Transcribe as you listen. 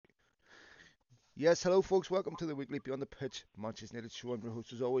Yes, hello, folks. Welcome to the weekly Beyond the Pitch Manchester United show. I'm your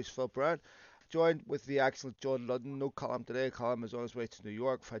host, as always, Phil Brown. Joined with the excellent John Ludden. No Colin today. Colin is on his way to New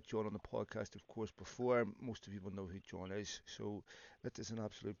York. I've had John on the podcast, of course, before. Most of you will know who John is. So it is an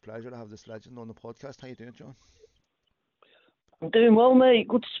absolute pleasure to have this legend on the podcast. How you doing, John? I'm doing well, mate.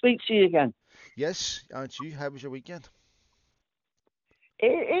 Good to speak to you again. Yes, aren't you? How was your weekend?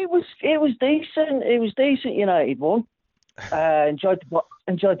 It was decent. It was decent. United won. Enjoyed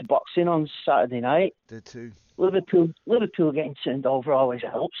the boxing on Saturday night. Did too. Liverpool getting turned over always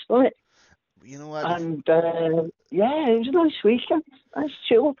helps, doesn't it? You know what? And yeah, it was a nice weekend. Nice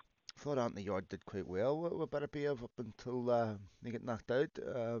chill. I thought Anthony Yard did quite well with Better BF up until he get knocked out.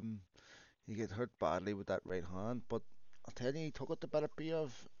 He get hurt badly with that right hand, but I'll tell you, he took it to Better BF,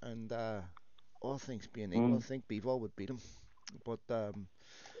 and all things being equal, I Mm. think Bivol would beat him. But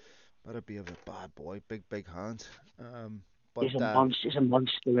Better BF is a bad boy, big hands. But He's a monster. He's a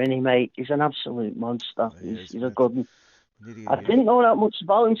monster, isn't he, mate? He's an absolute monster. he is, He's a mate. good one. We need to get I used. didn't know that much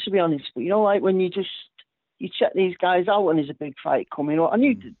about him, to be honest. But like when you check these guys out when there's a big fight coming up. I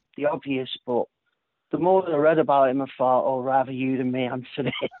knew Mm. the obvious, but the more I read about him, I thought, oh, rather you than me,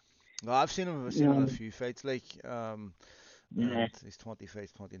 Anthony. Well, I've seen him. I've you seen him in a know, few fights, like yeah. and he's 20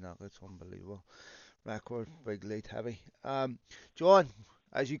 fights, 20 knockouts, unbelievable record, big late heavy. John,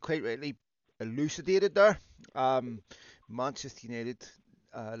 as you quite rightly elucidated there, Manchester United,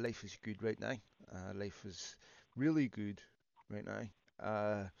 life is good right now. Life is really good right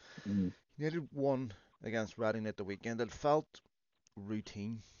now. Mm. United won against Reading at the weekend. It felt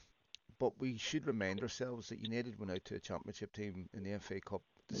routine, but we should remind ourselves that United went out to a championship team in the FA Cup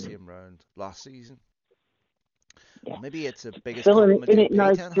the Mm. same round last season. Yeah. And maybe it's the biggest Phil, compliment isn't you can it pay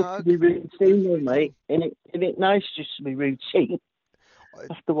nice Ten just to Hag, be routine, is though, mate? routine. Isn't it nice just to be routine Uh,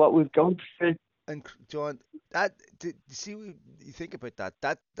 after what we've gone through? And John, that you see, you think about that.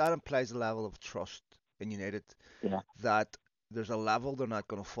 That implies a level of trust in United Yeah. that there's a level they're not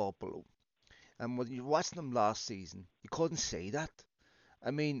going to fall below. And when you watched them last season, you couldn't say that.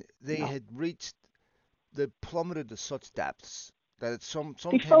 I mean, they No. had reached, they plummeted to such depths that it's They fell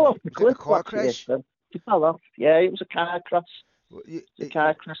sometimes off it the was like a cliff car last year, crash. Phil. They fell off. Yeah, it was a car crash. Well, It was a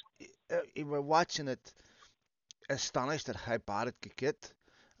car crash. you were watching it, astonished at how bad it could get,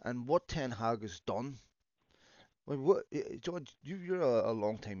 and what Ten Hag has done. Well, George, you're a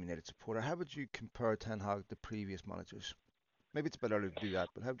long time United supporter. How would you compare Ten Hag to previous managers? Maybe it's a bit early to do that,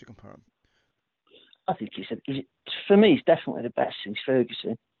 but how would you compare him? I think for me, he's definitely the best since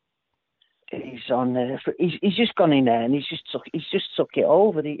Ferguson. He's on there. He's just gone in there and he's just took it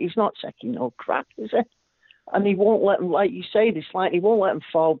over. He's not taking no crap, is he? And he won't let them, like you say, he won't let them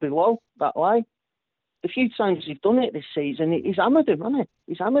fall below that line. The few times he's done it this season, he's hammered him, hasn't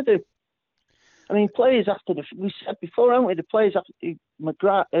he? He's hammered him. I mean, players after we said before, haven't we? The players after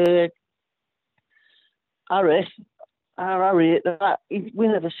McGrath, Harry, Harry, we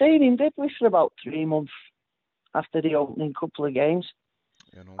never seen him, did we, for about 3 months after the opening couple of games.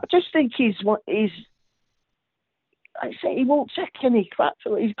 You know, I just think I say he won't take any crap.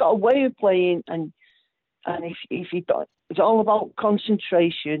 He's got a way of playing, and if he got, it's all about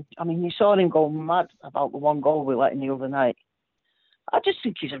concentration. I mean, you saw him go mad about the one goal we let in the other night. I just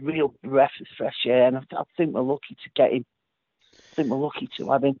think he's a real breath of fresh air, and I think we're lucky to get him. I think we're lucky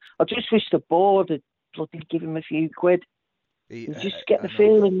to have him. I just wish the board had bloody give him a few quid. he, You I, just get I the know.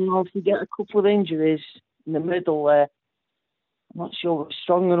 feeling, if we get a couple of injuries in the middle there, I'm not sure we're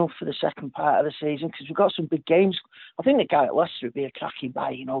strong enough for the second part of the season because we've got some big games. I think the guy at Leicester would be a cracking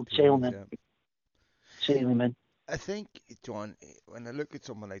buy, He is, Tillman. yeah. Tillman. I think, John, when I look at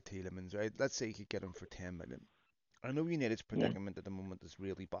someone like Tielemans, right? Let's say you could get him for 10 million. I know United's Yeah. predicament at the moment is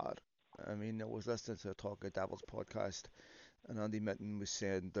really bad. I mean, I was listening to a Talk of Devils podcast, and Andy Mitten was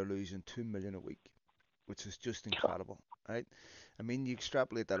saying they're losing 2 million a week, which is just incredible, right? I mean, you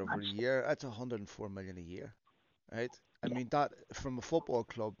extrapolate that over a year, that's 104 million a year, right? I Yeah. mean, that from a football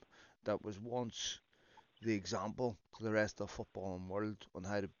club that was once the example to the rest of the footballing world on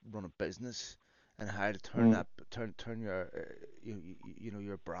how to run a business and how to turn Mm. that turn your you know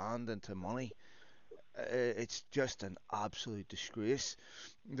your brand into money. It's just an absolute disgrace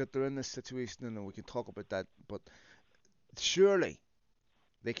that they're in this situation, and we can talk about that. But surely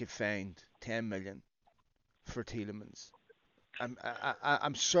they could find 10 million for Tielemans.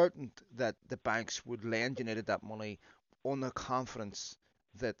 I'm certain that the banks would lend United that money on the confidence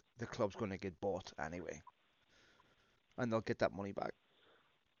that the club's going to get bought anyway, and they'll get that money back.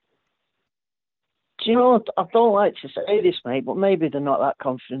 Do you know what? I don't like to say this, mate, but maybe they're not that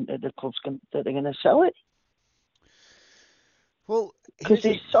confident that that they're going to sell it Well, because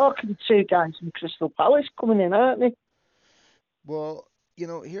here's he's talking to two guys from Crystal Palace coming in, aren't they? well,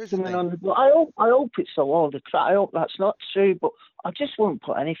 here's the coming thing. on. But I hope it's a load of crap. I hope that's not true. But I just wouldn't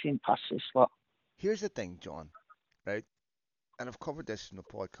put anything past this lot. Here's the thing, John. Right, and I've covered this in the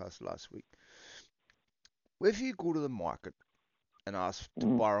podcast last week. If you go to the market and ask to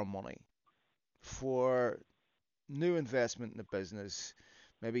Mm, borrow money for new investment in the business,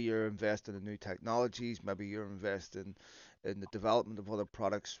 maybe you're investing in new technologies, maybe you're investing in the development of other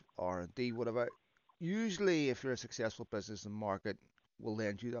products, R&D, whatever. Usually, if you're a successful business in the market, will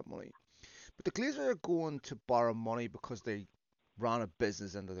lend you that money. But the Glazers are going to borrow money because they ran a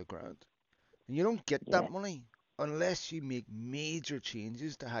business into the ground. And you don't get that yeah, money unless you make major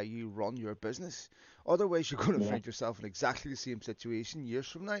changes to how you run your business. Otherwise, you're going to yeah. find yourself in exactly the same situation years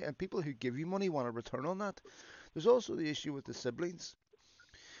from now, and people who give you money want a return on that. There's also the issue with the siblings.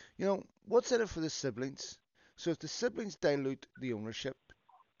 What's in it for the siblings? So if the siblings dilute the ownership,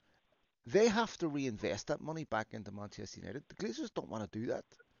 they have to reinvest that money back into Manchester United. The Glazers don't want to do that.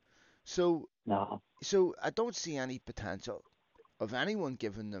 So No, so I don't see any potential of anyone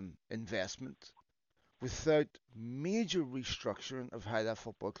giving them investment without major restructuring of how that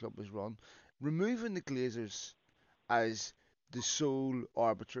football club is run, removing the Glazers as the sole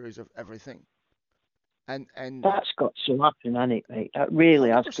arbiters of everything. And that's got to happen, hasn't it, mate? That one really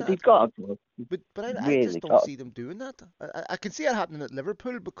hundred has, because they've percent. got to go. But I just Really don't got. see them doing that. I can see it happening at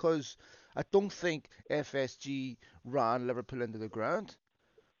Liverpool because I don't think FSG ran Liverpool into the ground,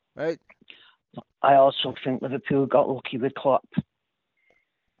 right? I also think Liverpool got lucky with Klopp.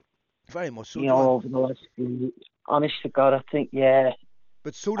 Very much so, You know, John. over the last few years. Honest to God, I think, yeah,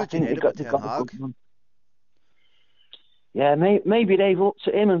 But so I did think they United with got they Ten got a good Hag. one. Yeah, maybe they've looked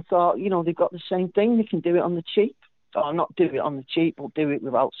at him and thought, they've got the same thing. They can do it on the cheap. Or not do it on the cheap, but do it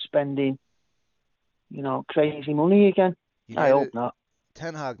without spending, crazy money again. I hope United, not.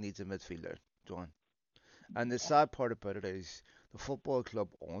 Ten Hag needs a midfielder, John. And the sad part about it is the football club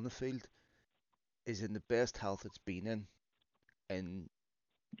on the field is in the best health it's been in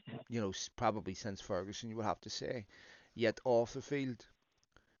probably since Ferguson, you would have to say. Yet off the field,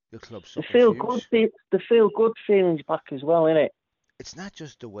 the club The suffers feel good, huge. the feel good feelings back as well, innit? It's not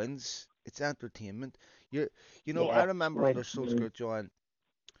just the wins; it's entertainment. You, I Yeah, remember wait under a minute. Solskjaer, John,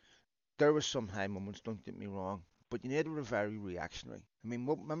 there was some high moments. Don't get me wrong, but United were very reactionary. I mean,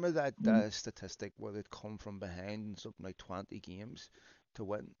 remember that statistic where they'd come from behind in something like 20 games to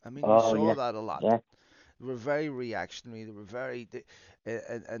win? I mean, you Oh saw yeah, that a lot. yeah. They were very reactionary. They were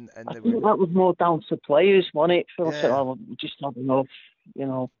and I they were, think that was more down to players, wasn't it? Phil said, yeah. "Oh, we just not enough," you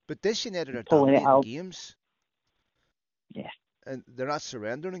know, But this United are pulling it dominating out. games, Yeah, and they're not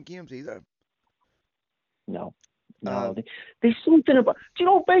surrendering games either. no, no. Um, There's something about. Do you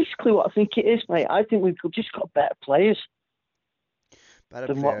know basically what I think it is, mate? I think we've just got better players Better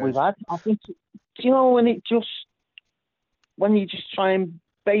than what we've players. had. I think. Do you know when you just try and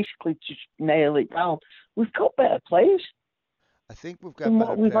basically just nail it down, we've got better players I think we've got than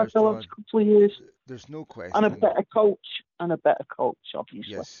what better we've had players, the last John. couple of years, There's no and a question. better coach, obviously.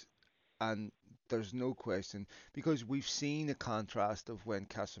 Yes, and there's no question because we've seen a contrast of when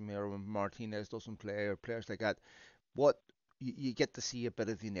Casemiro and Martinez doesn't play or players like that. What you get to see a bit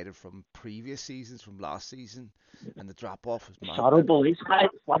of United from previous seasons, from last season, and the drop off is It's mad. horrible. It's like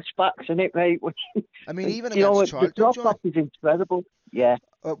flashbacks, isn't it, mate? I mean, And, even against the Charlton, drop John, off is incredible. Yeah,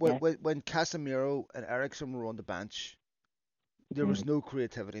 yeah. when Casemiro and Ericsson were on the bench, there was Mm. no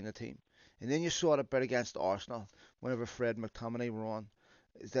creativity in the team. And then you saw it a bit against Arsenal whenever Fred McTominay were on.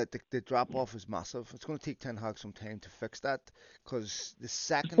 Is that the drop Yeah. off is massive. It's going to take Ten Hag some time to fix that because the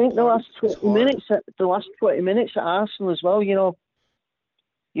I second think part is hard. the last 20 minutes at Arsenal as well.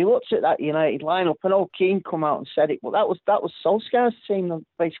 You looked at that United lineup, and Keane come out and said it, but that was Solskjaer's team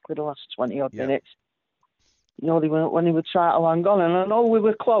basically the last 20 odd Yeah, minutes. They were when they were trying to hang on, and I know we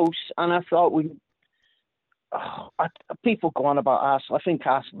were close, and I thought people go on about Arsenal. I think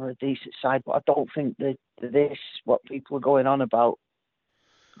Arsenal are a decent side, but I don't think that this what people are going on about.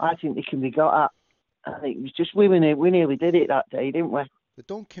 I think they can be got at. I think it was just we nearly did it that day, didn't we? they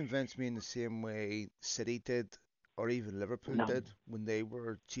don't convince me in the same way City did or even Liverpool No. did when they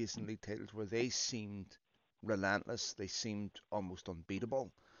were chasing league titles, where they seemed relentless. They seemed almost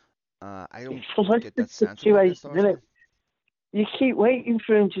unbeatable. I don't So that's get the that sense from against situation, isn't it? Arsenal. You keep waiting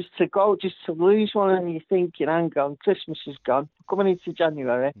for him just to go, just to lose one, and you're thinking, hang on, Christmas is gone. Coming into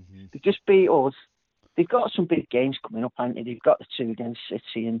January, Hmm. they just beat us. They've got some big games coming up, haven't they? They've got the two against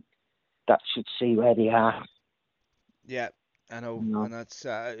City, and that should see where they are. Yeah, I know, You know. and that's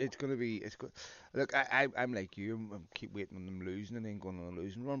it's gonna be it's good. Look, I'm like you. I'm keep waiting on them losing and then going on a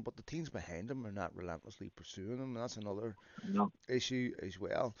losing run, but the teams behind them are not relentlessly pursuing them. That's another You know. issue as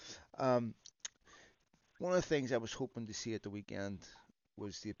well. Um, One of the things I was hoping to see at the weekend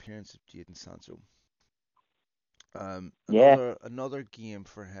was the appearance of Jadon Sancho. Yeah, Another game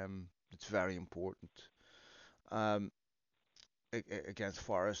for him that's very important. Um, Against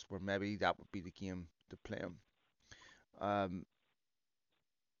Forest, where maybe that would be the game to play him. Um,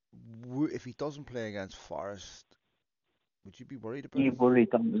 if he doesn't play against Forest, would you be worried about you him?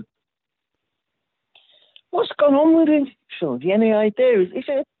 worried on them. What's gone on with him? So, have you any idea? Is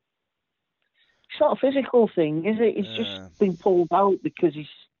it? It's not a physical thing, is it? He's just Uh, been pulled out because he's.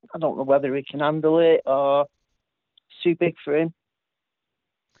 I don't know whether he can handle it or it's too big for him.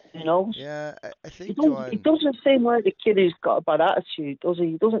 Who knows? yeah, I He think don't. It John. doesn't seem like the kid has got a bad attitude, does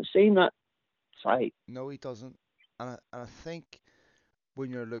he? He doesn't seem that type. No, he doesn't. And I think when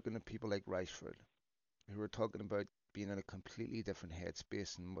you're looking at people like Rashford, who are talking about being in a completely different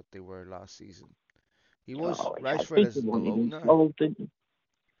headspace than what they were last season. Oh, I Rashford think he isn't wanted alone him there. followed, didn't he?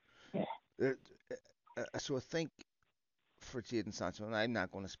 Yeah. Uh, so I think for Jadon Sancho, and I'm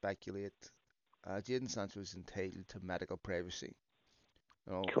not going to speculate, Jadon Sancho is entitled to medical privacy,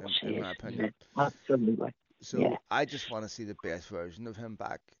 Of course he in is. my opinion. Yeah. Absolutely. Yeah. So I just want to see the best version of him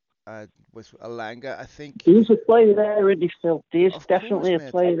back. With Alanga, I think, There's a player there, isn't he, Phil? There's of course, definitely a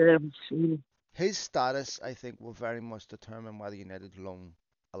mate, player there. I've seen. his status, I think, will very much determine whether United loan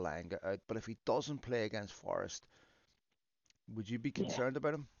Alanga out. But if he doesn't play against Forest, would you be Yeah. concerned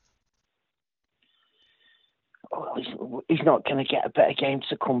about him? Oh, he's not going to get a better game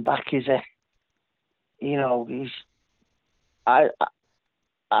to come back, is he? He's. I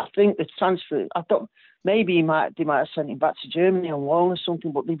I think the transfer. I don't. Maybe they might have sent him back to Germany on loan or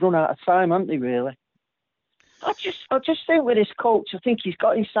something, but they've run out of time, haven't they? Really. I just think with his coach, I think he's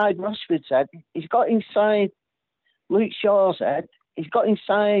got inside Rashford's head. He's got inside Luke Shaw's head. He's got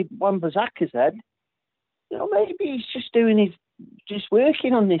inside Wan-Bissaka's head. Maybe he's just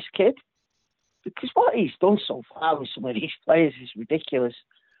working on this kid because what he's done so far with some of these players is ridiculous.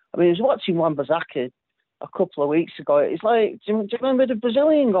 I mean, I was watching Wan-Bissaka a couple of weeks ago. It's like, do you remember the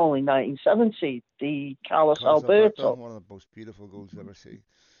Brazilian goal in 1970, the Carlos Carlos Alberto, Alberto? one of the most beautiful goals I've ever seen.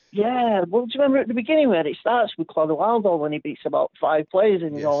 Yeah, well, do you remember at the beginning where it starts with Clodoaldo when he beats about five players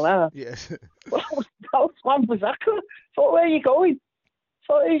in his own Yes, half? yes. Well, that was Wan-Bissaka. Thought, where are you going?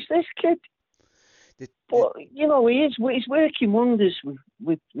 Thought, who's this kid? the, the, But, he's working wonders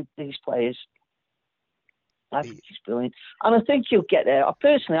with these players. I think he, he's brilliant. And I think he'll get there. I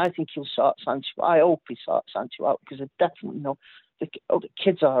think he'll sort Sancho. I hope he sorts Sancho out because I definitely know the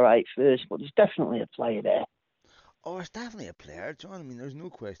kid's all right first, but there's definitely a player there. oh, it's definitely a player, John. I mean, there's no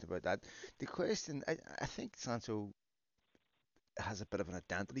question about that. The question, I think Sancho has a bit of an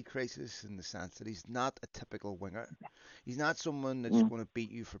identity crisis in the sense that he's not a typical winger. He's not someone that's Mm, going to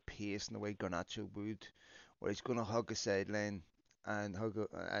beat you for pace in the way Garnacho would, or he's going to hug a sideline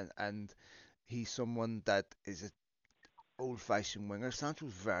and he's someone that is a old-fashioned winger.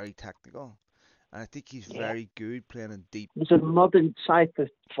 Sancho's very technical, and I think he's yeah. very good playing in deep, He's a modern type of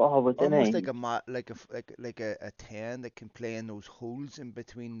forward, isn't almost like he? a 10 that can play in those holes in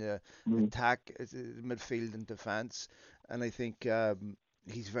between the Mm, attack, midfield, and defense. And I think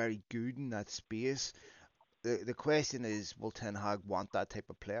he's very good in that space. The question is, will Ten Hag want that type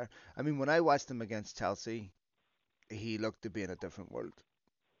of player? I mean, when I watched him against Chelsea, he looked to be in a different world.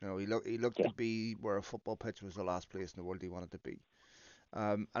 He looked yeah. to be where a football pitch was the last place in the world he wanted to be.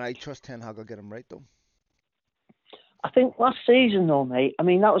 And I trust Ten Hag will get him right though. I think last season, though, mate, I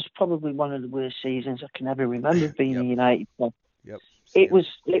mean, that was probably one of the worst seasons I can ever remember being a Yep, United fan. yep, It same. was,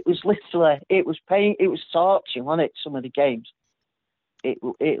 it was literally, it was pain, it was torture, wasn't it? Some of the games,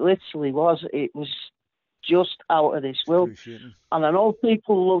 it literally was. It was just out of this world. Excruciating. And I know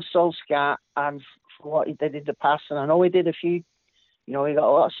people love Solskjaer and for what he did in the past, and I know he did a few. He got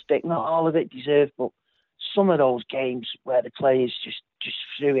a lot of stick, not all of it deserved, but some of those games where the players just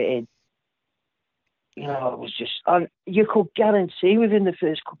threw it in. It was just, and you could guarantee within the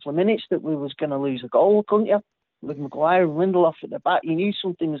first couple of minutes that we was going to lose a goal, couldn't you? With Maguire and Lindelof at the back, you knew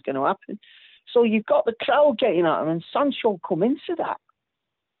something was going to happen. So you've got the crowd getting at him, and Sancho come into that.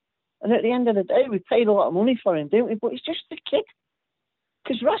 And at the end of the day, we paid a lot of money for him, didn't we? But he's just a kid.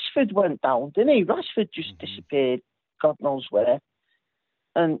 Because Rashford went down, didn't he? Rashford just Hmm. disappeared, God knows where.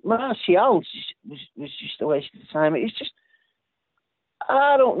 And Martial was just a waste of time. It's just,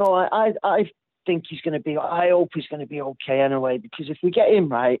 I don't know. I think he's going to be. I hope he's going to be okay anyway. Because if we get him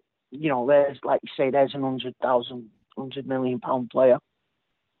right, there's like you say, there's an 100 million pound player.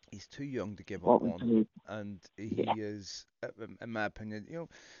 He's too young to give up What we on, do, and yeah. he is, in my opinion,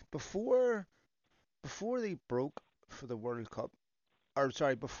 before they broke for the World Cup, or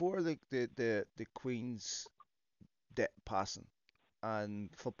sorry, before the Queen's passing and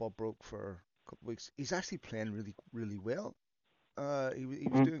football broke for a couple of weeks, he's actually playing really really well. He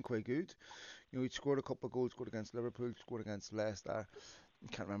was doing quite good. He'd scored a couple of goals, scored against Liverpool, scored against Leicester. I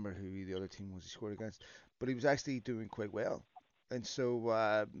can't remember who the other team was he scored against, but he was actually doing quite well. And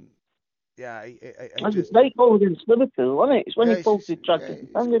so, yeah, I And just, they goal against Liverpool, wasn't it? It's when he yeah, pulled the dragged yeah, the he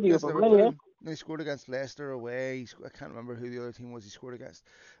defender scored the against other way, Liverpool. yeah. And he scored against Leicester away. I can't remember who the other team was he scored against,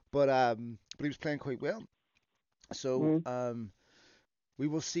 but he was playing quite well. So, Mm. we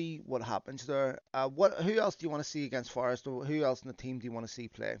will see what happens there. Who else do you want to see against Forest, or who else in the team do you want to see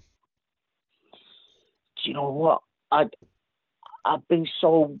play? Do you know what? I've been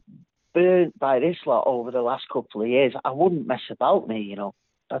so burnt by this lot over the last couple of years. I wouldn't mess about me, you know.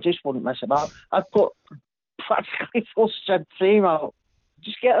 I just wouldn't mess about. I'd put practically full strength team out.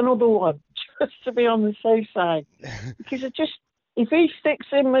 Just get another one, just to be on the safe side. Because it just, if he sticks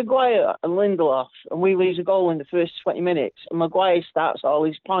in Maguire and Lindelof and we lose a goal in the first 20 minutes and Maguire starts all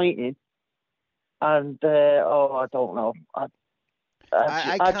his pointing and, I don't know. I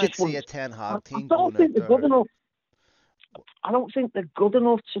I can't just see a wouldn't. Ten I Hag team don't going out think they're good there. enough. I don't think they're good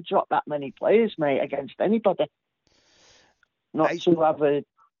enough to drop that many players, mate, against anybody. Not I, to have to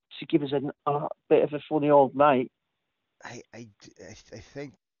give us a bit of a funny old night. I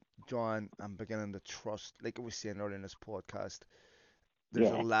think, John, I'm beginning to trust, like I was saying earlier in this podcast,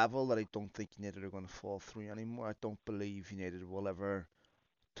 there's a Yeah, level that I don't think United are going to fall through anymore. I don't believe United will ever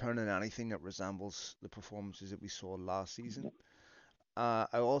turn in anything that resembles the performances that we saw last season. I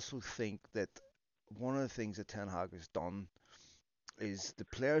also think that one of the things that Ten Hag has done is the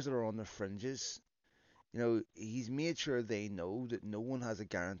players that are on the fringes. He's made sure they know that no one has a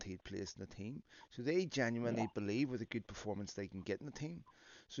guaranteed place in the team. So they yeah, genuinely believe with a good performance they can get in the team.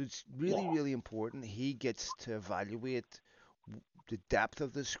 So it's really, yeah. really important he gets to evaluate the depth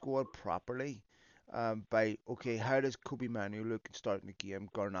of the squad properly. By okay, how does Kobe Manu look starting the game?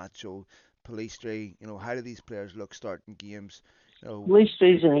 Garnacho, Palistri, how do these players look starting games? You know, Leicester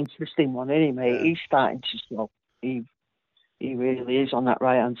an interesting one, isn't he, mate? yeah, He's starting to show. He he really is on that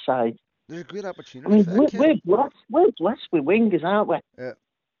right hand side. there's a great I opportunity mean, for that kid. we're blessed with wingers, aren't we? Yeah.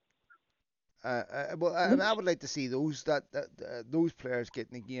 Well, and I would like to see those players get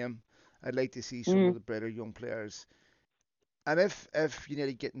in the game. I'd like to see some of Mm, the better young players. And if you need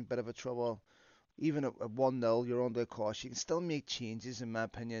to get in a bit of a trouble, even at 1-0, you're under a cost. You can still make changes, in my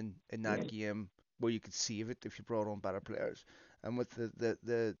opinion, in that game where you could save it if you brought on better players. And with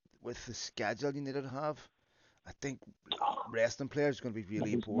the schedule you need to have, I think resting players is going to be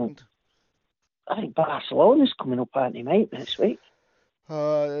really important. I think Barcelona's coming up, aren't they, mate, next week?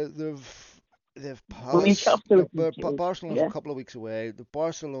 They've Week Palace. after, I No, think but it is. Barcelona's a Yeah. couple of weeks away. The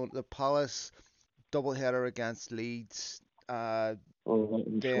Palace double header against Leeds. Oh,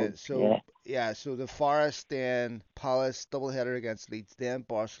 Then yeah. so yeah, so the Forest, then Palace double header against Leeds, then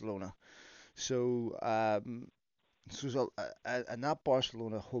Barcelona. So and that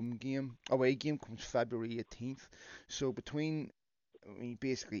Barcelona away game comes February 18th. So between, I mean,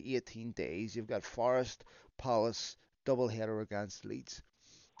 basically 18 days, you've got Forest, Palace, double header against Leeds.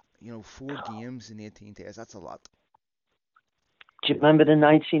 4 games in 18 days. That's a lot. Do you remember the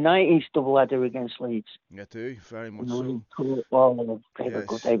 1990s double header against Leeds? Yeah, too. Very much And so. oh,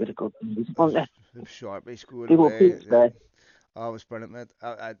 Yes. they were good, weren't they? If Sharpie scored They were away. big Yeah. there. I was brilliant, mate.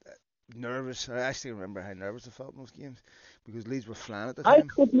 Nervous. I actually remember how nervous I felt in those games because Leeds were flying at the I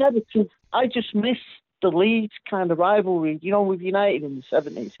time. could never, I just miss the Leeds kind of rivalry, with United in the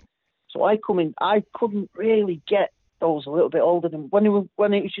 70s. So I couldn't really get those a little bit older than when it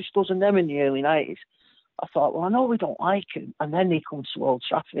was just us and them in the early 90s. I thought, well, I know we don't like him. And then they come to Old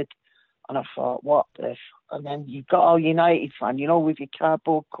Trafford. And I thought, what the? And then you got our United fan, with your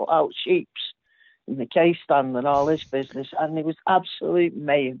cardboard cut out sheeps in the K stand and all this business. And it was absolute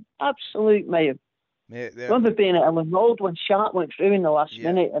mayhem. Absolute mayhem. Mate, I remember being at Ellen Road when Sharp went through in the last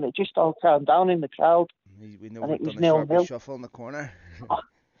yeah, minute and it just all calmed down in the crowd we and never it was done a nil Sharpie nil. shuffle in the corner.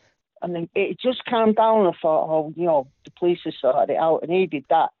 And then it just calmed down. I thought, the police have sorted it out, and he did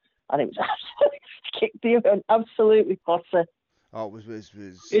that, and it was absolutely kicked the absolutely potter. Oh, it was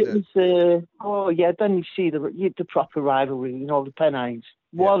It was, then you see the proper rivalry, the Pennines.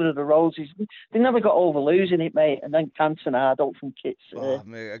 yeah. One of the Roses, they never got over losing it, mate. And then Cantona, I don't think it's. Oh,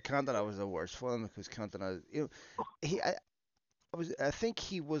 mate, Cantona was the worst for them because Cantona, he, I think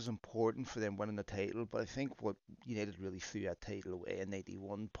he was important for them winning the title, but I think what United really threw that title away in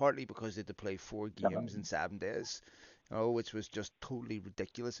 '91, partly because they had to play 4 games in 7 days, which was just totally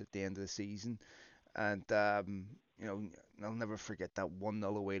ridiculous at the end of the season. And I'll never forget that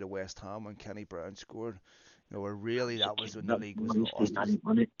 1-0 away to West Ham when Kenny Brown scored. Where really that was when the league was lost. It was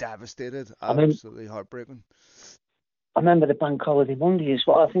devastated, I mean, absolutely heartbreaking. I remember the bank holiday Monday as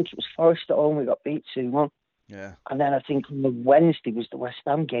well. I think it was Forest at home. We got beat 2-1. Yeah, And then I think on the Wednesday was the West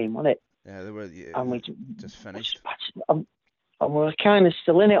Ham game, wasn't it? yeah, they were And we just finished. and we were kind of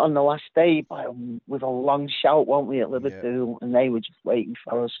still in it on the last day with a long shout, weren't we, at Yeah, Liverpool? And they were just waiting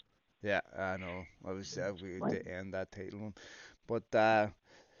for us. yeah, I know. I was we Like, to end that title one, but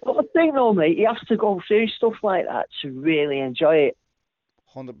but I think though, mate, you have to go through stuff like that to really enjoy it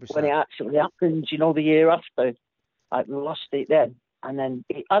when it 100%. actually happens. You know, the year after, like we lost it then, and then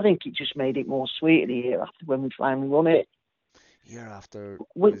I think it just made it more sweeter the year after when we finally won it. Year after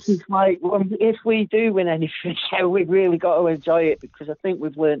Which is was. like, if we do win anything, yeah, we've really got to enjoy it because I think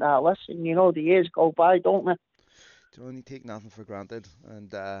we've learned our lesson. You know, the years go by, don't they? To only take nothing for granted,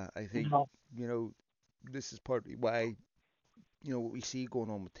 and I think No. you know this is partly why what we see going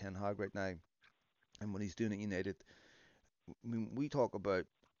on with Ten Hag right now, and when he's doing it United. I mean, we talk about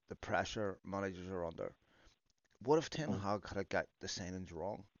the pressure managers are under. What if Ten Hag had got the signings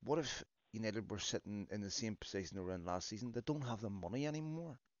wrong? What if United were sitting in the same position they were in last season? They don't have the money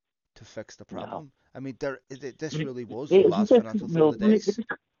anymore to fix the No. problem. I mean, this really was the It's a last financial different throw of world. the dice.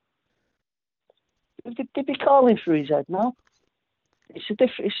 They'd be calling for his head now. It's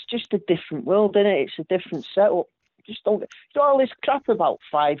just a different world, isn't it? It's a different setup. Just don't. All this crap about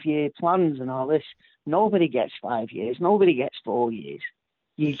 5-year plans and all this. Nobody gets 5 years. Nobody gets 4 years.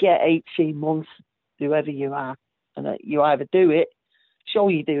 You get 18 months, whoever you are, and you either do it, show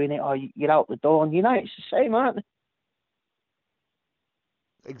you're doing it, or you're out the door. And United's the same, aren't they?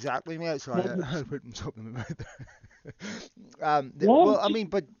 Exactly, mate. Sorry, Maybe, I put something in my mouth there. yeah, Well, I mean,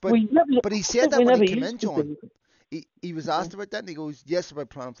 we never. but he I said think that we when he never came used in, to John. do it. He was asked about that, and he goes, "Yes, about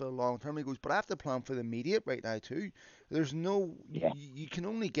plan for the long term." He goes, "But I have to plan for the immediate right now too. There's no, Yeah. you can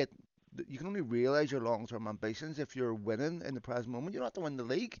only you can only realize your long term ambitions if you're winning in the present moment. You don't have to win the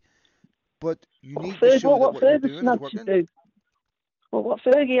league, but you need to show that What what you're doing Ferguson is had to working." do. Well, what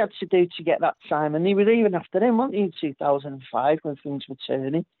Fergie had to do to get that time, and he was even after him, wasn't he, in 2005 when things were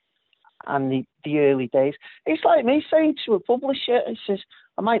turning, and the early days. It's like me saying to a publisher, he says,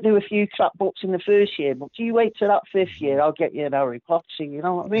 I might do a few crap books in the first year, but you wait till that fifth Hmm. year, I'll get you an Harry Potter. You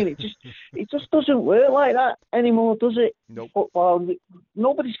know what I mean? It just doesn't work like that anymore, does it? Nope. Football,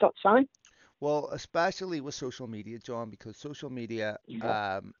 nobody's got time. Well, especially with social media, John, because social media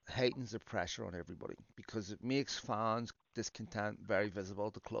Yeah. heightens the pressure on everybody because it makes fans discontent very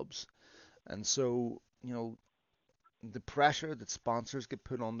visible to clubs. And so, the pressure that sponsors get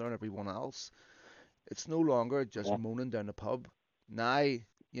put on there and everyone else, it's no longer just Yeah. moaning down the pub. Now,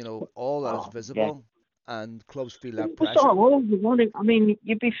 all that is Oh, yeah. visible and clubs feel that It's pressure. all over, wouldn't it? I mean,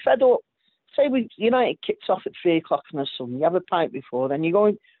 you'd be fed up. Say United kicks off at 3 o'clock on a Sunday. You have a pint before, then you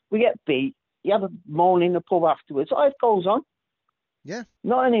go. We get beat. You have a moan in the pub afterwards. Life goes on. Yeah.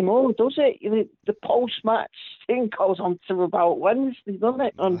 Not anymore, does it? The post-match thing goes on to about Wednesday, doesn't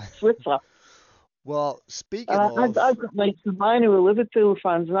it, on Twitter? Well, speaking of, I've got mates of mine who are Liverpool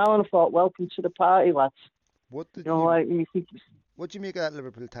fans now, and I thought, welcome to the party, lads. what did You know, you like, you think, what did you make of that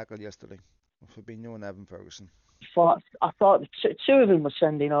Liverpool tackle yesterday? Fabinho and Evan Ferguson. I thought two of them were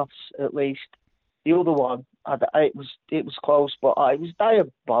sending offs at least. The other one, it was close, but it was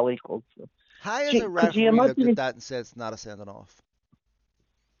diabolical. How has a Could you referee looked imagine at if that and said it's not a sending off?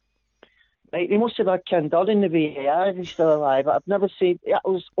 like, they must have had Ken Dodd in the VAR if he's still alive? I've never seen that.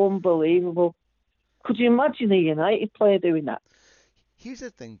 Was unbelievable. Could you imagine a United player doing that? Here's the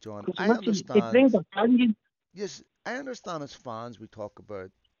thing, John. Could you I imagine? It understand. brings a canyon. Yes, I understand as fans we talk about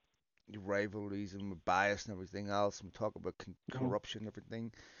rivalries and we're biased and everything else, and we talk about corruption and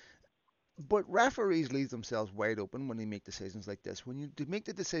everything. But referees leave themselves wide open when they make decisions like this. When you make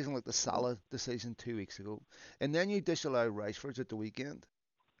the decision like the Salah decision 2 weeks ago, and then you disallow Rashford at the weekend,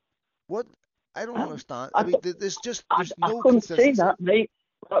 what? I don't understand. I I, mean, there's I no couldn't see consistency. that, mate.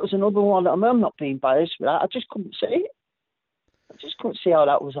 That was another one. I'm not being biased with that. I just couldn't see it. I just couldn't see how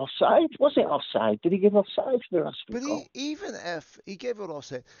that was offside. Was it offside? Did he give offside for the But Rashford goal? even if he gave it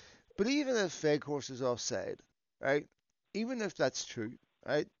offside, but even if Veghorst is offside, right? Even if that's true,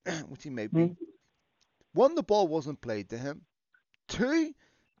 right? Which he may be. Hmm? One, the ball wasn't played to him. Two,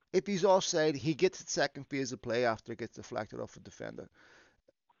 if he's offside, he gets the second phase of play after it gets deflected off a defender.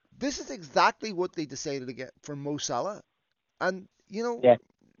 This is exactly what they decided to get for Mo Salah, and Yeah.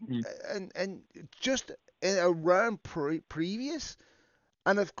 Hmm. and just in a round previous,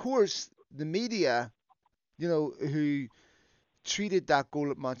 and of course the media, who treated that goal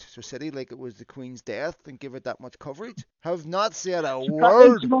at Manchester City like it was the Queen's death and give it that much coverage, have not said a Surprised, you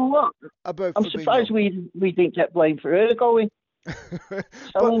word know what? about I'm surprised Fabinho. we didn't get blamed for her going. But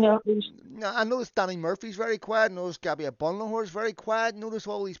Telling you, it was, I notice Danny Murphy's very quiet. Notice Gabby Agbonlahor's very quiet. Notice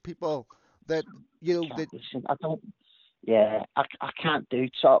all these people that that listen, I don't. Yeah, I can't do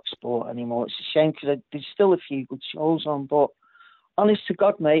talk sport anymore. It's a shame because there's still a few good shows on. But honest to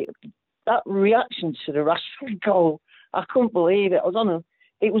God, mate, that reaction to the Rashford goal, I couldn't believe it. I don't know.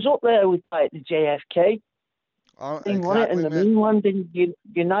 It was up there with like the JFK thing, wasn't it? Exactly, And the mate. moon landing,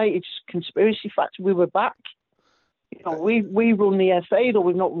 United's conspiracy factor. We were back. Uh, We run the FA, though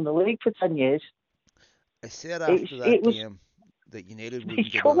we've not run the league for 10 years. I said It's after that it was game that United they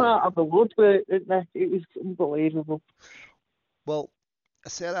wouldn't get come another. out of the woodwork, didn't they? It was unbelievable. Well, I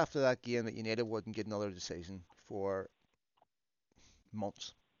said after that game that United wouldn't get another decision for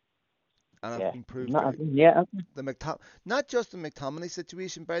months, and I've Yeah, been proved not right. having yet. Not just the McTominay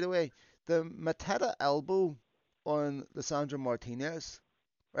situation, by the way, the Mateta elbow on Lissandro Martinez,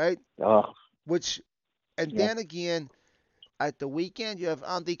 right? Oh, Which, and yeah. then again at the weekend you have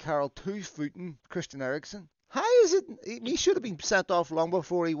Andy Carroll two-footing Christian Eriksen. How is it? He should have been sent off long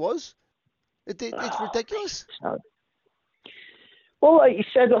before he was. It's Oh, ridiculous. so, well, like you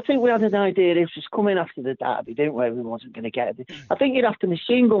said, I think we had an idea this was coming after the derby, didn't we? We wasn't going to get it. I think you'd have to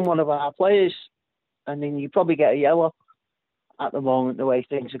machine gun one of our players, and then you'd probably get a yellow at the moment, the way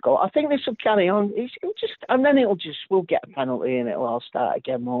things are going. I think this will carry on. And then we'll get a penalty and it'll all start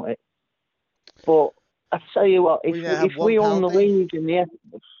again, won't it? But I tell you what, We now have if one we own the penalty. league in the end,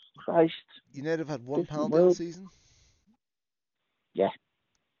 Christ, United have had one different penalty all world. season. Yeah,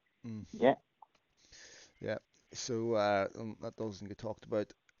 Mm, yeah. yeah. So that doesn't get talked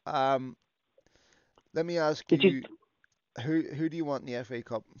about. Um, Let me ask Did you? you, who do you want in the FA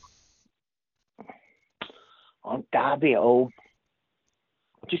Cup? On Derby at home.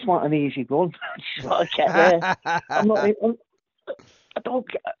 I just want an easy run. I just want to get there. I'm not. I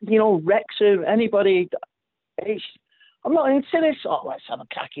don't. Wrexham, anybody. It's, I'm not into this. Oh, let's have a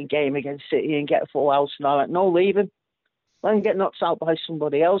cracking game against City and get a full house and all that. No, leave him. Let him get knocked out by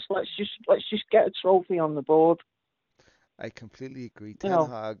somebody else. Let's just get a trophy on the board. I completely agree. You Ten know.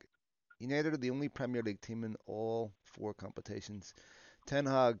 Hag, United are the only Premier League team in all four competitions. Ten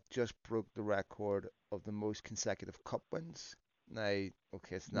Hag just broke the record of the most consecutive cup wins. Now,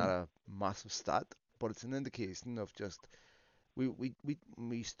 okay, it's not a massive stat, but it's an indication of just we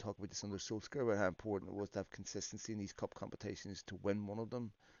used to talk about this under Solskjaer about how important it was to have consistency in these cup competitions to win one of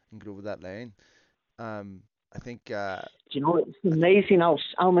them and get over that line. Um, I think Do you know, it's amazing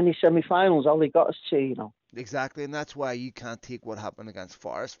how many semi-finals all they got us to, exactly, and that's why you can't take what happened against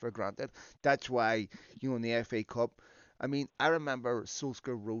Forest for granted. That's why in the FA Cup. I mean, I remember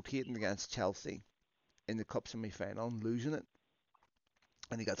Solskjaer rotating against Chelsea in the cup semi-final and losing it,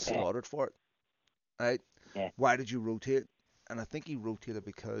 and he got Yeah, slaughtered for it. Right? yeah. Why did you rotate? And I think he rotated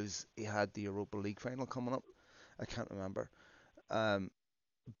because he had the Europa League final coming up. I can't remember. Um,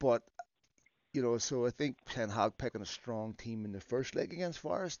 but so I think Ten Hag picking a strong team in the first leg against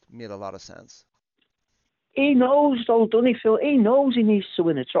Forest made a lot of sense. He knows, though, doesn't he, Phil? He knows he needs to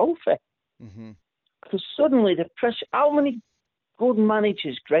win a trophy. Mhm. Because suddenly the pressure, how many good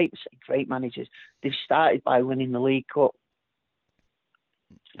managers, great managers, they've started by winning the League Cup.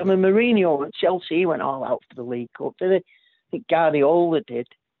 I mean, Mourinho at Chelsea, he went all out for the League Cup, did he? I think Guardiola did.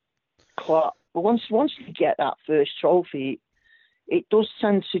 Klopp. But once you get that first trophy, it does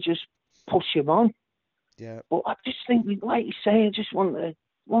tend to just push him on. Yeah. But I just think, like you say, I just want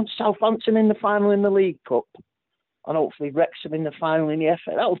Southampton in the final in the League Cup, and hopefully Wrexham in the final in the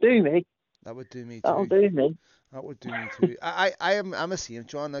FA. That'll do me. That would do me That'll too. do me. That would do me too. I'm a same,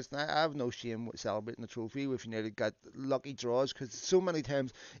 John. I have no shame with celebrating the trophy if United got lucky draws because so many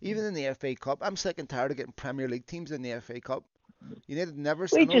times, even in the FA Cup, I'm sick and tired of getting Premier League teams in the FA Cup. United never. I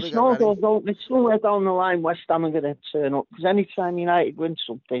We know they just got know, ready. though, it's somewhere down the line West Ham are going to turn up because anytime United win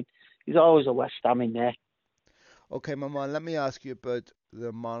something, there's always a West Ham in there. Okay, my man. Let me ask you about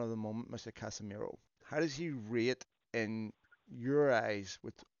the man of the moment, Mr. Casemiro. How does he rate in your eyes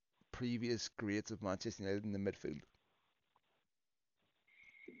with previous greats of Manchester United in the midfield?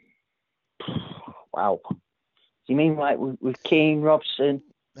 Wow. Do you mean like with Keane, Robson,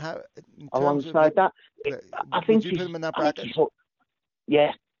 How, in terms of alongside that? I would think you he's. put him in that I think bracket? he's.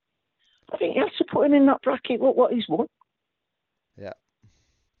 Yeah. I think you have to put him in that bracket. Look what he's won. Yeah.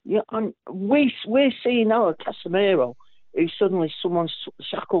 Yeah, and we're seeing now a Casemiro who suddenly someone's took the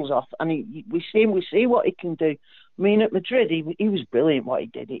shackles off, and we see what he can do. I mean, at Madrid, he was brilliant what he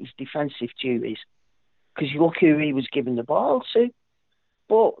did. His defensive duties, because you look who he was giving the ball to.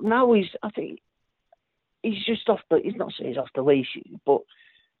 But now I think he's just off the. He's not saying he's off the leash, but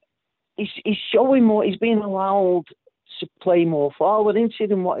he's showing more. He's being allowed to play more forward into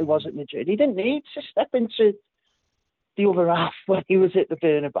than what he was Hmm. at Madrid. He didn't need to step into the other half when he was at the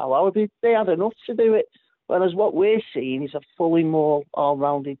Bernabeu. They had enough to do it. Whereas what we're seeing is a fully more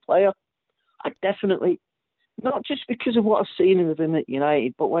all-rounded player. I definitely, not just because of what I've seen of him at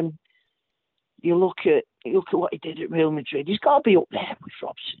United, but when you look at what he did at Real Madrid, he's got to be up there with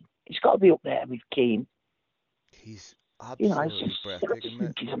Robson. He's got to be up there with Keane. He's It's absolutely breathtaking,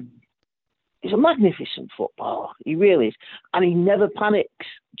 mate. He's a magnificent footballer. He really is, and he never panics.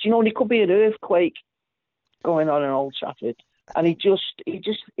 Do you know, there could be an earthquake going on in Old Trafford, and he'd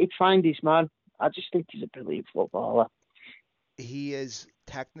find his man. I just think he's a brilliant footballer. He is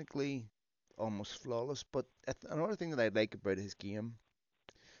technically almost flawless, but another thing that I like about his game,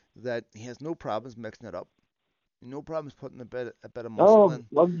 that he has no problems mixing it up, no problems putting a bit of muscle in.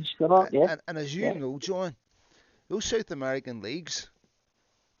 Long as not, yeah. And as you know, John, those South American leagues,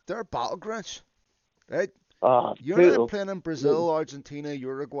 they're battlegrounds, right? You're brutal. not playing in Brazil, Argentina,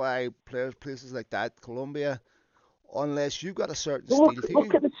 Uruguay, places like that, Colombia, unless you've got a certain style to you.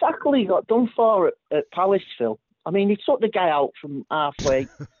 Look at the tackle he got done for at Palace, Phil. I mean, he took the guy out from halfway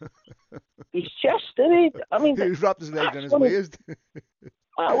his chest, didn't he? I mean, he wrapped his leg on his waist.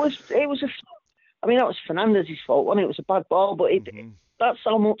 That was Fernandez's fault, wasn't it? It was a bad ball, but that's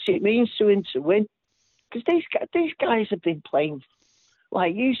how much it means to him to win. Because these guys have been playing,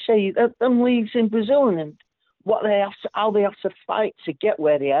 like you say, them leagues in Brazil, and how they have to fight to get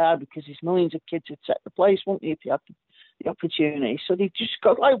where they are, because there's millions of kids who'd take the place, wouldn't they, if you had the opportunity. So they've just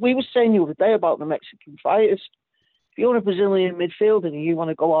got, like we were saying the other day about the Mexican fighters. If you're a Brazilian midfielder and you want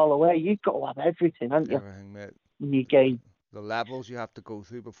to go all the way, you've got to have everything, haven't you? Everything, mate. In your game. The levels you have to go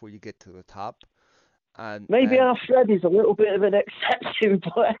through before you get to the top. And maybe our Fred is a little bit of an exception,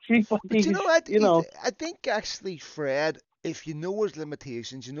 but everybody. But you know what? I think actually Fred, if you know his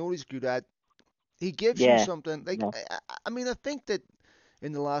limitations, you know what he's good at, he gives you something. Like I mean, I think that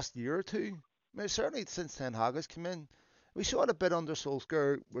in the last year or two, certainly since Ten Hag has come in, we saw it a bit under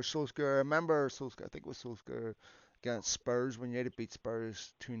Solskjaer. I remember Solskjaer. I think it was Solskjaer against Spurs when United beat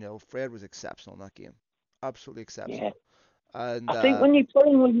Spurs 2-0. Fred was exceptional in that game, absolutely exceptional. Yeah. And I think when you're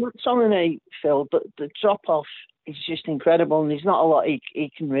playing with McTominay, Phil, the drop-off is just incredible, and there's not a lot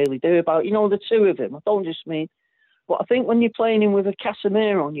he can really do about it. The two of them. I don't just mean... But I think when you're playing him with a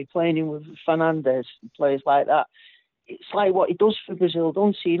Casemiro and you're playing him with Fernandes and players like that, it's like what he does for Brazil,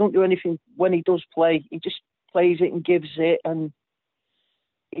 don't he? He don't do anything when he does play. He just plays it and gives it. And,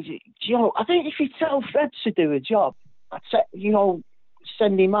 I think if you tell Fred to do a job,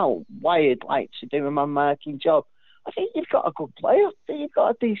 send him out wired, like to do a man-marking job, I think you've got a good player. I think you've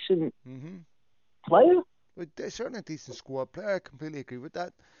got a decent player. But certainly a decent squad player. I completely agree with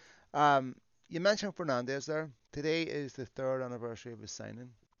that. You mentioned Fernandes there. Today is the 3rd anniversary of his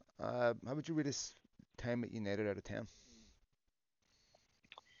signing. How would you rate his time at United out of 10?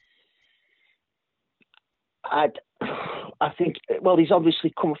 I think, well, he's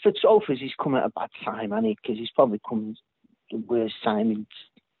obviously come for trophies. He's come at a bad time, hasn't he? Because he's probably come the worst time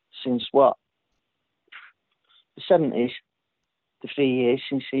since what? The 70s, the 3 years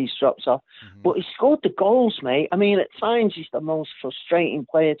since he's dropped off. But he scored the goals, mate. I mean, at times he's the most frustrating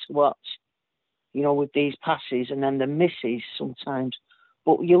player to watch, with these passes and then the misses sometimes.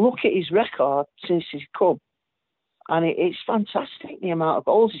 But you look at his record since he's come, and it's fantastic, the amount of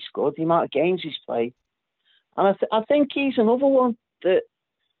goals he scored, the amount of games he's played. And I think he's another one that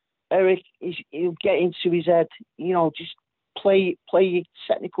Eric he'll get into his head. Just play your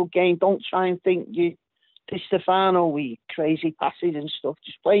technical game. Don't try and think you Di Stefano with crazy passes and stuff.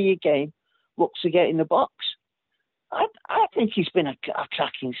 Just play your game. Look to get in the box. I think he's been a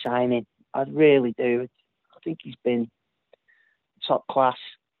cracking signing. I really do. I think he's been top class.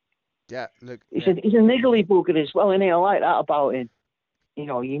 Yeah, look. He's a niggly bugger as well, isn't he? I like that about him.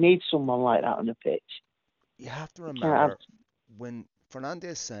 You need someone like that on the pitch. You have to remember, when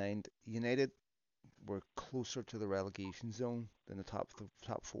Fernandes signed, United were closer to the relegation zone than the top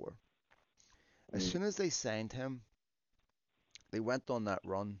 4. As soon as they signed him, they went on that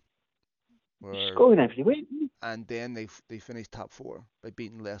run. Scoring every week. And then they finished top 4 by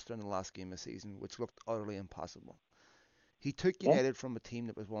beating Leicester in the last game of the season, which looked utterly impossible. He took United from a team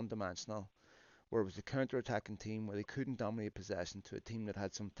that was one-dimensional, where it was a counter-attacking team where they couldn't dominate possession, to a team that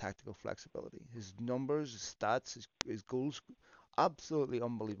had some tactical flexibility. His numbers, his stats, his goals, absolutely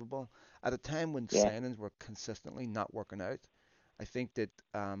unbelievable. At a time when signings were consistently not working out, I think that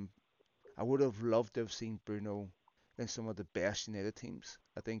I would have loved to have seen Bruno in some of the best United teams.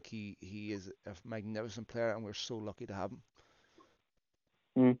 I think he is a magnificent player, and we're so lucky to have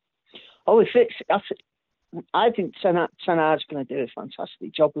him. Oh, I think Ten Hag's going to do a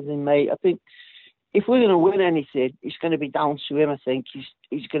fantastic job with him, mate. I think if we're going to win anything, it's going to be down to him. I think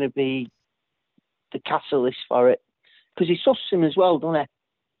he's going to be the catalyst for it, because he trusts him as well, doesn't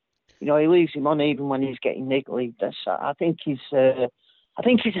he? He leaves him on even when he's getting niggly. I think he's a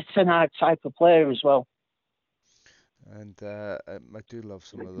Ten Hag type of player as well. And I do love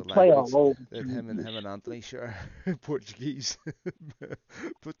some of the Play all language over that the him and Anthony share. Portuguese,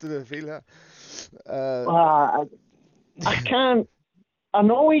 put to the fila. I can't. I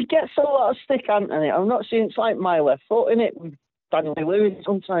know he gets a lot of stick, Anthony. I'm not saying it's like my left foot in it with Daniel Lewis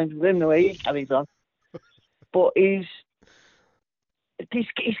sometimes with him the way he carries on, but he's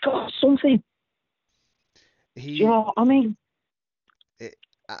got something. Do you he, know? I mean, it,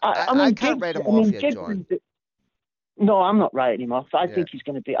 I I mean can't Giggs. write him I off mean yet, Giggs. John. No, I'm not writing him off. I Yeah, think he's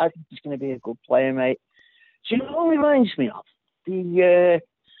going to be. I think he's going to be a good player, mate. Do you know what he reminds me of? The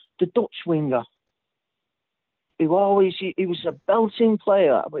Dutch winger. He was a belting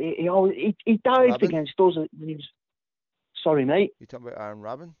player, but he dived Robin. against us when he was. Sorry, mate. You talking about Aaron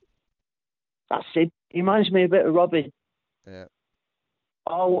Robin? That's it. He reminds me a bit of Robin. Yeah.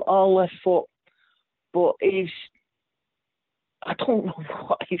 All left foot, but I don't know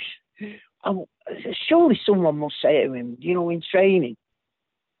what he's. I'm, Surely someone must say to him, in training,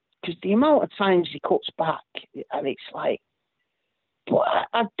 because the amount of times he cuts back, and it's like. But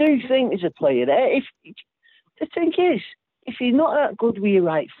I do think there's a player there. If the thing is, if you're not that good with your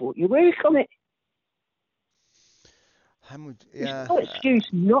right foot, you work on it. There's Yeah. no excuse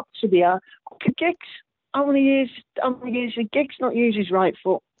not to be out. Look at Giggs. How many years did Giggs not use his right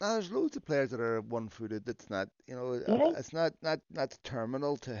foot? There's loads of players that are one-footed. That's not, Yeah. it's not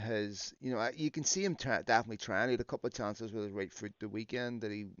terminal to his. You can see him definitely trying. He had a couple of chances with his right foot the weekend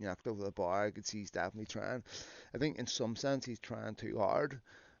that he knocked over the bar. I could see he's definitely trying. I think in some sense he's trying too hard.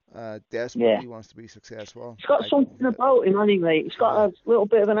 Yeah. Desperately wants to be successful. He's got something about him anyway. He's got Yeah. a little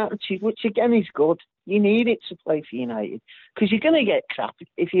bit of an attitude, which again is good. You need it to play for United because you're going to get crap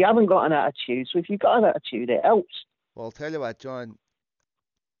if you haven't got an attitude. So if you've got an attitude, it helps. Well, I'll tell you what, John.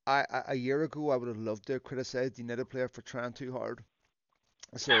 A year ago, I would have loved to criticize the United player for trying too hard.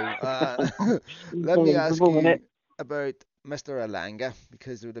 So let me ask Unbelievable, isn't you it? about Mr. Alanga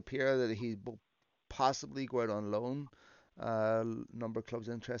because it would appear that he will possibly go out on loan. Number of clubs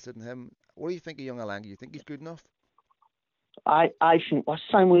interested in him. What do you think of young Alanga? You think he's good enough? I think last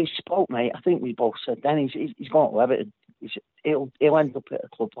time we spoke, mate, I think we both said then he's going to Everton. He'll end up at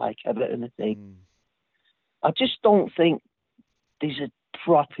a club like Everton, I think. Mm. I just don't think there's a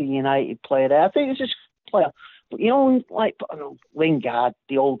proper United player there. I think there's a player, but like I don't know, Lingard,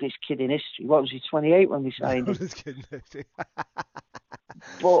 the oldest kid in history. What was he, 28 when we signed I him? was kidding.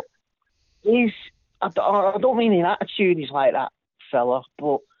 But I don't mean in attitude he's like that fella,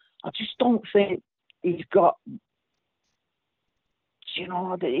 but I just don't think he's got.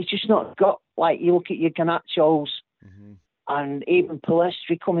 He's just not got, like, you look at your Garnachos Mm-hmm. and even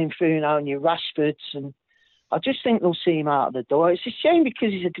Palestri coming through now and your Rashfords, and I just think they'll see him out of the door. It's a shame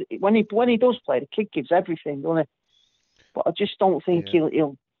because when he does play, the kid gives everything, doesn't he? But I just don't think Yeah.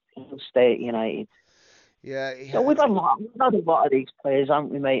 he'll stay at United. Yeah. So we've had a lot of these players, haven't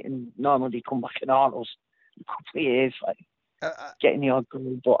we, mate? And normally they come back in Arnold's a couple of years, like getting the odd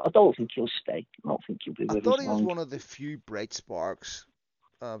goal. But I don't think he'll stay. I don't think he'll be I with us thought he was long. one of the few bright sparks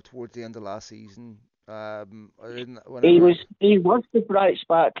towards the end of last season. Whenever, He was the bright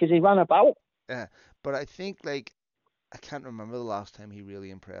spot because he ran about. yeah, but I think like I can't remember the last time he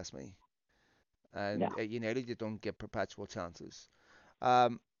really impressed me. Yeah. And at United, you don't get perpetual chances.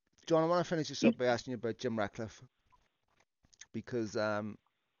 Um, John, I want to finish this up by asking you about Jim Ratcliffe because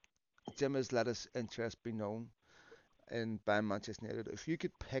Jim has let his interest be known in buying Manchester United. If you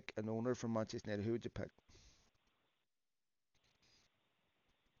could pick an owner from Manchester United, who would you pick?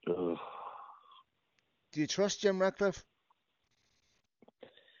 Ugh. Do you trust Jim Ratcliffe?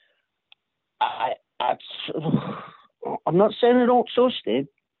 I'm not saying I don't trust him.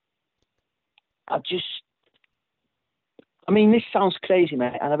 I mean, this sounds crazy,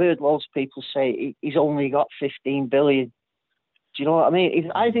 mate, and I've heard loads of people say he's only got 15 billion. Do you know what I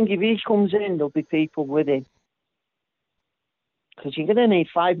mean? I think if he comes in, there'll be people with him. Because you're going to need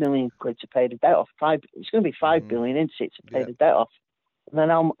 5 million quid to pay the debt off. It's going to be 5 billion, isn't it, to pay the debt off? And then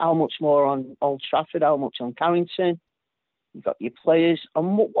how much more on Old Trafford, how much on Carrington? You've got your players.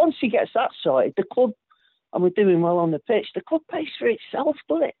 And once he gets that sorted, the club, and we're doing well on the pitch, the club pays for itself,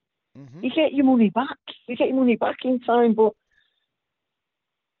 doesn't it? Mm-hmm. You get your money back. You get your money back in time. But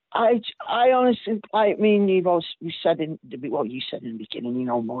I honestly, like me and you said in the beginning, you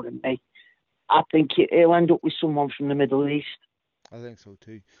know more than me. I think he'll end up with someone from the Middle East. I think so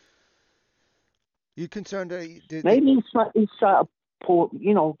too. You concerned? Maybe he's trying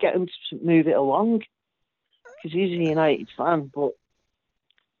to get him to move it along because he's a United fan. But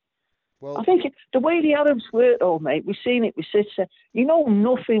I think the way the Arabs work, though, mate, we've seen it with City. You know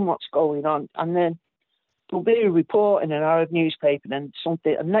nothing what's going on, and then there'll be a report in an Arab newspaper, and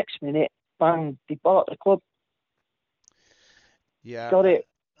something, and next minute, bang, they bought the club. It's Yeah. got it.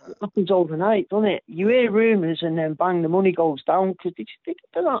 It happens overnight, doesn't it? You hear rumours and then bang, the money goes down. Because did you think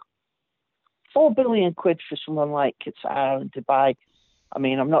of that? 4 billion quid for someone like Qatar and Dubai. I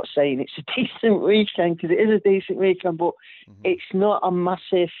mean, I'm not saying it's a decent weekend because it is a decent weekend, but it's not a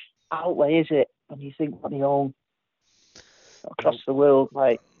massive outlay, is it? When you think what they own across No. the world,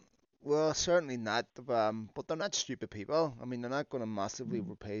 like. Well, certainly not. But they're not stupid people. I mean, they're not going to massively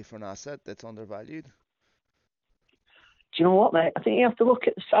repay for an asset that's undervalued. Do you know what, mate? I think you have to look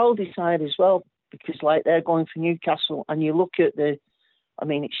at the Saudi side as well because, like, they're going for Newcastle, and you look at I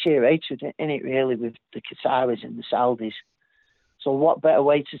mean, it's sheer hatred in it, really, with the Qataris and the Saudis. So what better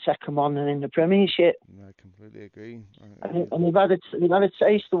way to take them on than in the Premiership? I completely agree. And they've had a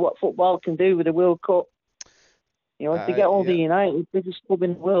taste of what football can do with the World Cup. You know, if they get over Yeah. United, biggest club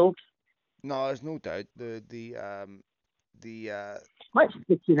in the world, No, there's no doubt. The might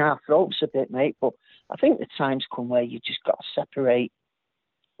stick in our throats a bit, mate. But I think the time's come where you just got to separate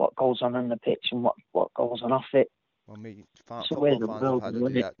what goes on the pitch and what goes on off it. Well, me, It's the way football the fans have world had is, to do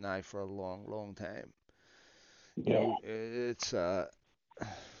isn't it? that now for a long, long time. You Yeah. know,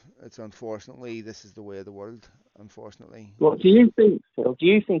 it's unfortunately this is the way of the world. Unfortunately, What do you think, Phil? Do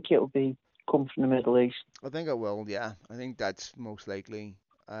you think it'll be come from the Middle East? I think it will. Yeah, I think that's most likely.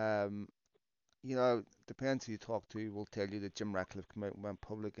 Um, you know, depends who you talk to, will tell you that Jim Ratcliffe came out and went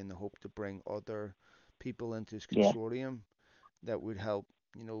public in the hope to bring other people into his Yeah. consortium that would help,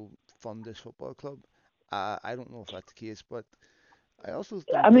 fund this football club. I don't know if that's the case, but I also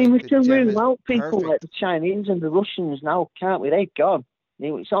I don't mean, think we that can Jim rule is out people like perfect. the Chinese and the Russians now, can't we? They've gone.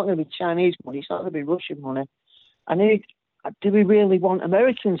 It's not going to be Chinese money. It's not going to be Russian money. I need. Do we really want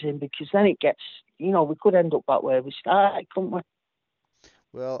Americans in? Because then it gets, we could end up back where we started, couldn't we?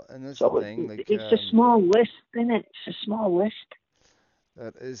 Well, and that's the So thing, like it's a small list, isn't it? It's a small list.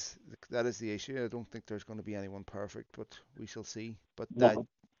 that is that is the issue. I don't think there's going to be anyone perfect, but we shall see. But No.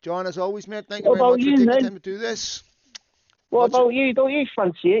 John, as always, mate, thank you What very about much for you, taking the then? time to do this. What Much. about you? Don't you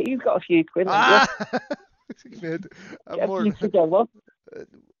fancy it? You've got a few quid, haven't you? Ah, mate, I'm Get a more. few together.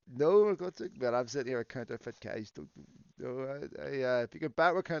 No, I've got to, man, I'm sitting here with counterfeit cash. Don't, no, if you can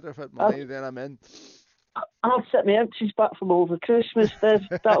bat with counterfeit I'll, money, then I'm in. I'll set my empties back from over Christmas.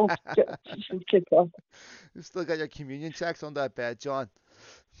 That'll get some kick off. You still got your communion checks on that bed, John.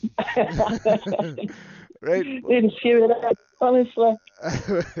 Right. Need a few of that, honestly.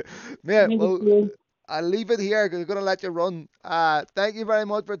 Mate, Need a well, few. I'll leave it here because I'm going to let you run. Thank you very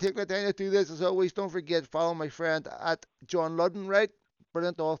much for taking the time to do this. As always, don't forget, follow my friend at John Ludden, right?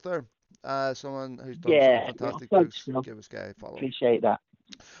 Brilliant author. Someone who's done some Yeah, fantastic thanks, books. Phil. Give this guy a follow. Appreciate that.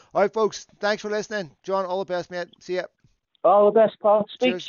 All right, folks. Thanks for listening. John, all the best, mate. See ya. All the best, Paul. Speak Cheers.